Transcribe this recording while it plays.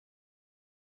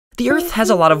The Earth has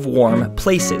a lot of warm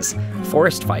places: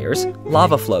 forest fires,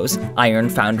 lava flows, iron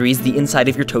foundries, the inside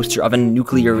of your toaster oven,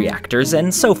 nuclear reactors,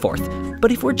 and so forth.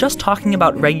 But if we're just talking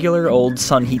about regular old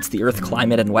sun heats the Earth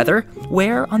climate and weather,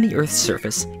 where on the Earth's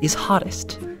surface is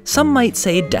hottest? Some might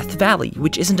say Death Valley,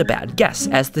 which isn't a bad guess,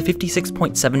 as the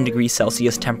 56.7 degrees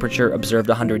Celsius temperature observed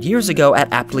 100 years ago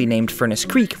at aptly named Furnace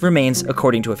Creek remains,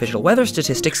 according to official weather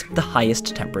statistics, the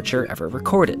highest temperature ever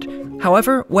recorded.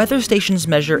 However, weather stations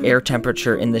measure air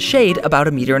temperature in the shade about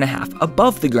 1.5 meters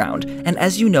above the ground, and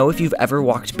as you know if you've ever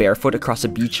walked barefoot across a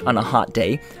beach on a hot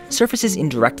day, surfaces in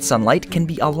direct sunlight can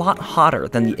be a lot hotter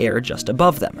than the air just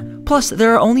above them. Plus,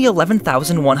 there are only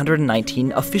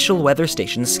 11,119 official weather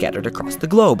stations scattered across the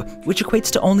globe, which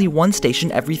equates to only one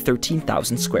station every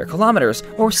 13,000 square kilometers,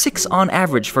 or 6 on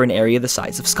average for an area the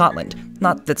size of Scotland.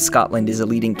 Not that Scotland is a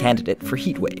leading candidate for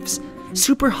heat waves.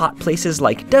 Super hot places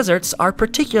like deserts are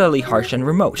particularly harsh and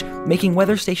remote, making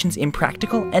weather stations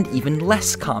impractical and even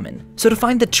less common. So to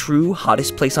find the true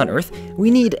hottest place on Earth,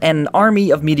 we need an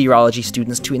army of meteorology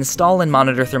students to install and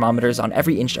monitor thermometers on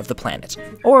every inch of the planet.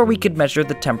 Or we could measure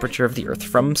the temperature of the Earth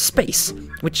from space,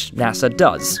 which NASA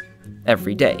does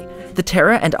every day. The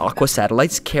Terra and Aqua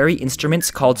satellites carry instruments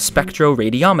called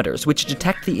spectroradiometers, which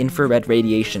detect the infrared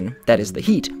radiation, that is the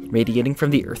heat, radiating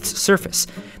from the Earth's surface.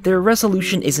 Their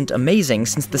resolution isn't amazing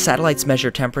since the satellites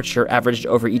measure temperature averaged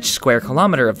over each square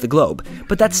kilometer of the globe,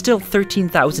 but that's still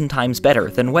 13,000 times better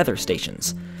than weather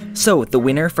stations. So, the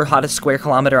winner for hottest square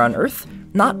kilometer on Earth?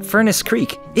 Not Furnace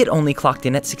Creek, it only clocked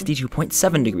in at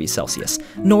 62.7 degrees Celsius,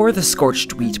 nor the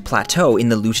scorched wheat plateau in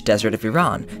the Lut Desert of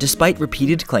Iran, despite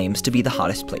repeated claims to be the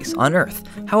hottest place on Earth.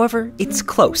 However, it's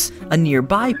close. A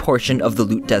nearby portion of the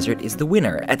Lut Desert is the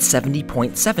winner at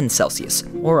 70.7 Celsius,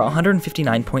 or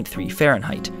 159.3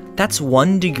 Fahrenheit. That's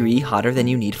 1 degree hotter than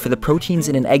you need for the proteins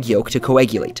in an egg yolk to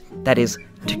coagulate, that is,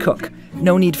 to cook.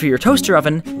 No need for your toaster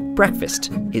oven,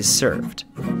 breakfast is served.